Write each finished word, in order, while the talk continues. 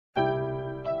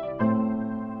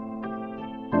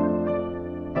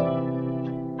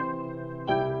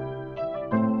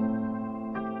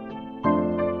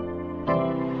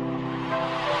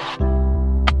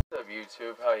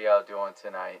YouTube, how y'all doing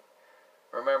tonight?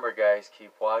 Remember guys,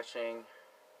 keep watching,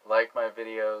 like my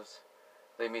videos,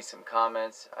 leave me some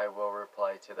comments, I will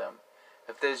reply to them.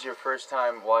 If this is your first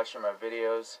time watching my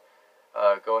videos,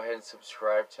 go ahead and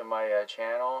subscribe to my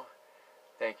channel.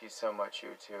 Thank you so much,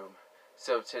 YouTube.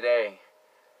 So today,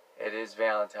 it is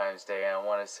Valentine's Day, and I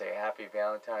want to say happy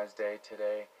Valentine's Day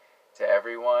today to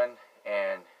everyone.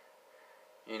 And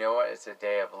you know what, it's a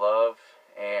day of love,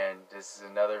 and this is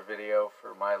another video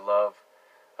for my love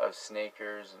of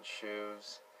sneakers and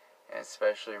shoes, and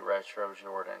especially retro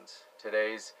Jordans.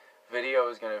 Today's video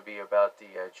is going to be about the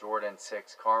Jordan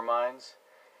 6 Carmines,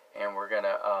 and we're going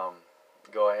to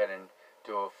go ahead and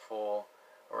do a full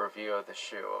review of the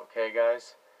shoe. Okay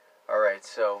guys? Alright,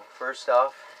 so first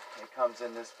off, it comes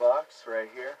in this box right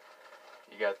here.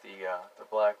 You got the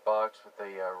black box with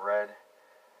the red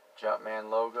Jumpman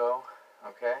logo.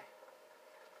 Okay,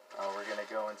 we're going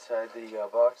to go inside the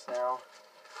box now,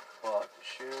 pull out the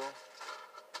shoe.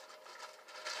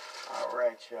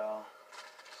 Alright y'all,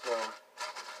 so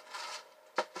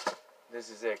this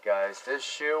is it guys. This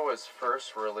shoe was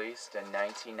first released in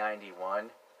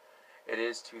 1991. It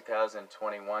is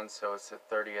 2021, so it's the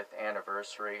 30th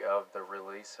anniversary of the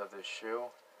release of the shoe.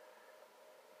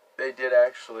 They did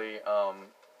actually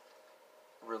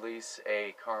release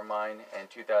a Carmine in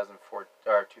 2004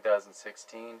 or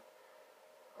 2016,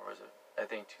 or was it? I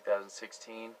think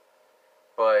 2016,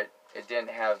 but it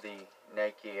didn't have the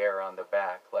Nike Air on the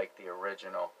back like the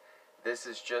original. This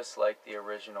is just like the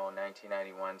original in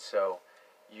 1991. So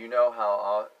you know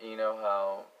how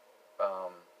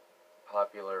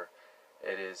popular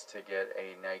it is to get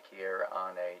a Nike Air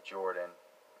on a Jordan.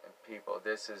 And people,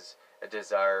 this is a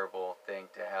desirable thing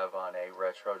to have on a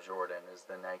retro Jordan, is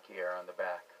the Nike Air on the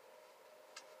back.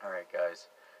 Alright guys,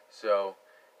 so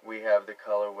we have the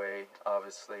colorway.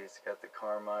 Obviously it's got the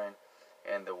carmine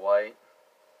and the white,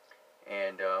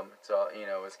 and it's all, you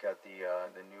know, it's got the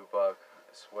nubuck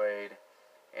suede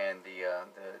and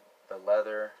the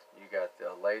leather. You got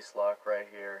the lace lock right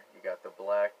here, you got the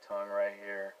black tongue right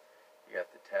here, you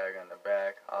got the tag on the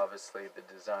back. Obviously the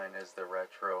design is the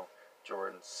retro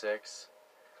Jordan 6,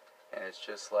 and it's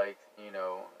just like, you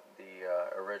know, the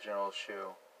original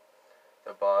shoe.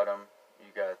 The bottom, you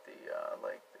got the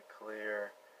like the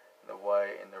clear, the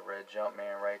white, and the red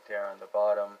Jumpman right there on the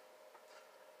bottom.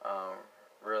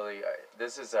 Really,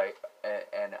 this is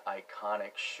an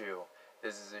iconic shoe.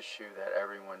 This is a shoe that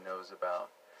everyone knows about.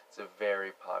 It's a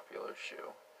very popular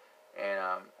shoe, and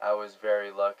I was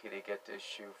very lucky to get this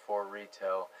shoe for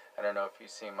retail. I don't know if you've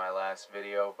seen my last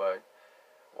video, but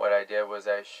what I did was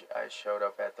I showed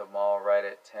up at the mall right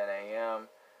at 10 a.m.,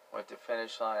 went to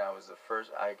finish line. I was the first.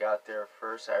 I got there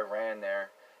first. I ran there,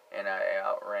 and I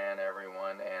outran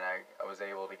everyone, and I was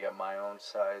able to get my own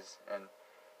size, and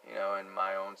you know, in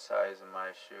my own size in my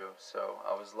shoe. So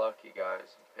I was lucky,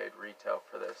 guys. Paid retail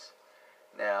for this.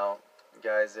 Now,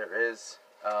 guys, there is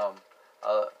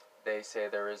they say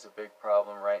there is a big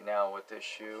problem right now with this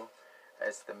shoe.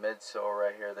 It's the midsole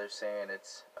right here. They're saying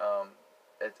it's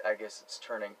I guess it's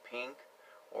turning pink,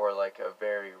 or like a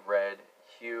very red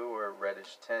hue or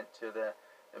reddish tint to the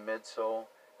midsole,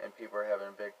 and people are having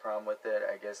a big problem with it.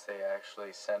 I guess they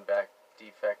actually send back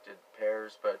defected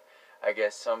pairs, but I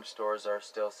guess some stores are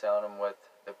still selling them with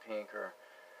the pink, or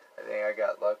I think I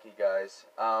got lucky, guys.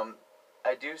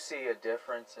 I do see a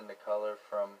difference in the color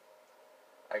from,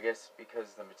 I guess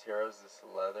because the materials, this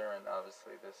is leather and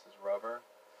obviously this is rubber,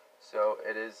 so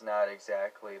it is not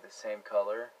exactly the same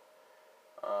color.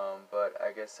 But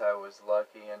I guess I was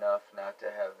lucky enough not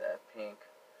to have that pink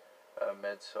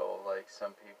midsole like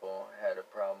some people had a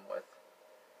problem with.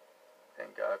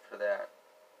 Thank God for that.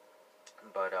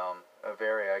 But a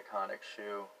very iconic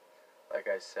shoe, like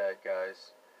I said,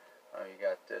 guys. You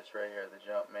got this right here, the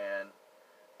Jumpman,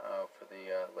 for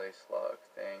the lace lock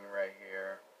thing right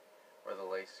here, where the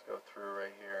laces go through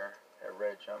right here. That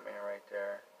red Jumpman right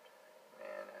there.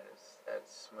 Man,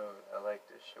 that's smooth. I like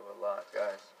this shoe a lot,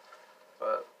 guys.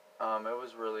 But it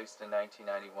was released in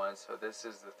 1991, so this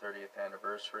is the 30th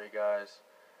anniversary, guys.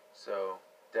 So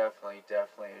definitely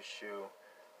a shoe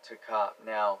to cop.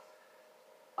 Now,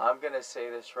 I'm going to say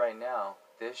this right now.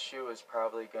 This shoe is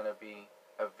probably going to be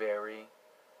a very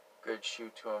good shoe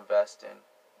to invest in.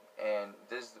 And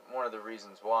this is one of the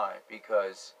reasons why.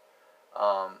 Because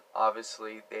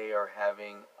obviously they are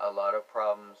having a lot of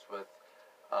problems with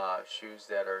shoes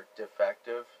that are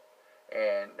defective.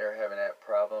 And they're having that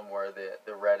problem where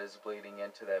the red is bleeding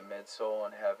into that midsole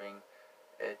and having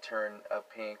it turn a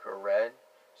pink or red.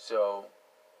 So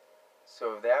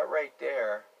that right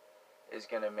there is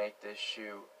going to make this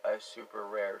shoe a super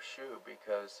rare shoe,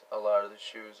 because a lot of the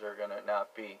shoes are going to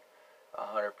not be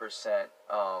 100%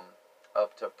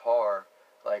 up to par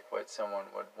like what someone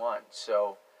would want.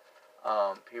 So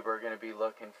people are going to be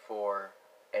looking for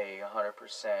a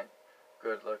 100%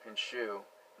 good looking shoe,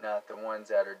 not the ones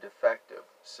that are defective.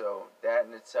 So that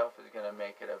in itself is going to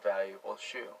make it a valuable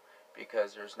shoe,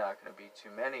 because there's not going to be too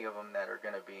many of them that are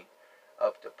going to be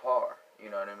up to par. You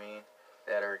know what I mean?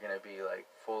 That are going to be like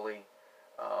fully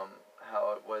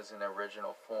how it was in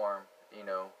original form. You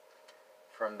know,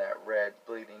 from that red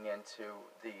bleeding into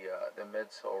the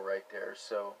midsole right there.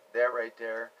 So that right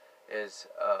there is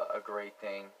a great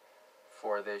thing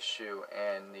for this shoe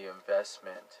and the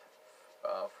investment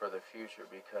for the future,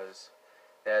 because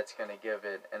that's going to give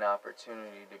it an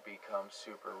opportunity to become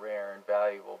super rare and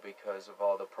valuable because of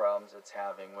all the problems it's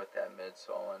having with that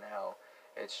midsole and how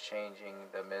it's changing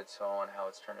the midsole and how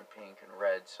it's turning pink and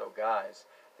red. So guys,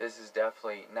 this is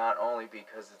definitely not only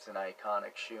because it's an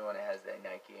iconic shoe and it has that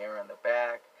Nike Air on the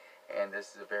back, and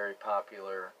this is a very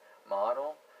popular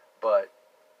model, but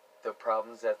the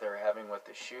problems that they're having with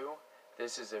the shoe,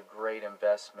 this is a great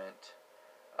investment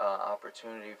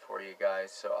opportunity for you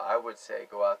guys. So I would say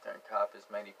go out there and cop as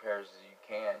many pairs as you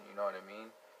can, you know what I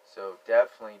mean? So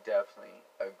definitely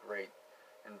a great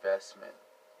investment,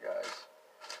 guys,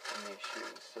 in these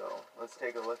shoes. So let's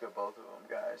take a look at both of them,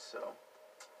 guys. So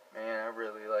man, I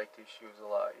really like these shoes a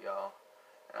lot, y'all,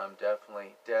 and I'm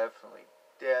definitely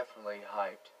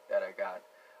hyped that I got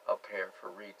a pair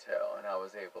for retail and I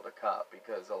was able to cop,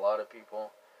 because a lot of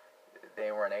people,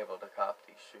 they weren't able to cop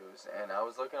these shoes. And I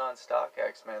was looking on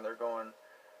StockX, man, they're going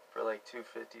for like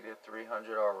 250 to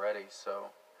 300 already. So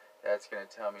that's going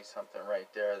to tell me something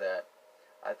right there, that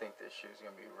I think this shoe is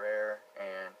going to be rare,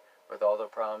 and with all the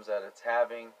problems that it's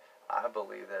having, I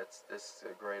believe this is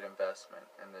a great investment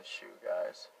in this shoe,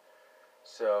 guys.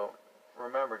 So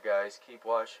remember, guys, keep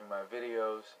watching my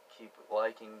videos, keep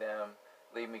liking them,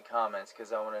 leave me comments,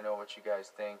 because I want to know what you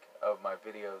guys think of my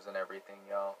videos and everything,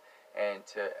 y'all. And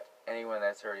to anyone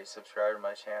that's already subscribed to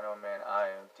my channel, man, I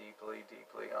am deeply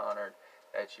honored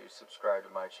that you subscribe to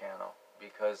my channel,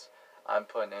 because I'm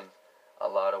putting in a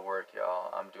lot of work,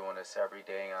 y'all. I'm doing this every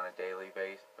day on a daily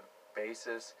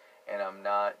basis, and I'm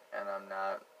not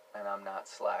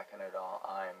slacking at all.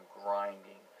 I'm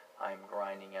grinding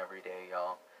every day,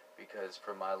 y'all, because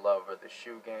for my love of the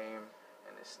shoe game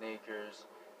and the sneakers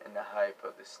and the hype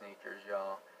of the sneakers,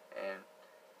 y'all. And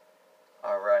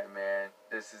alright, man,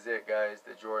 this is it, guys,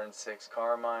 the Jordan 6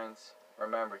 Carmines.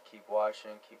 Remember, keep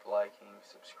watching, keep liking,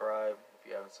 subscribe. If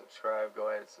you haven't subscribed, go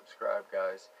ahead and subscribe,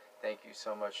 guys. Thank you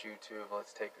so much, YouTube.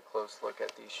 Let's take a close look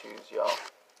at these shoes, y'all.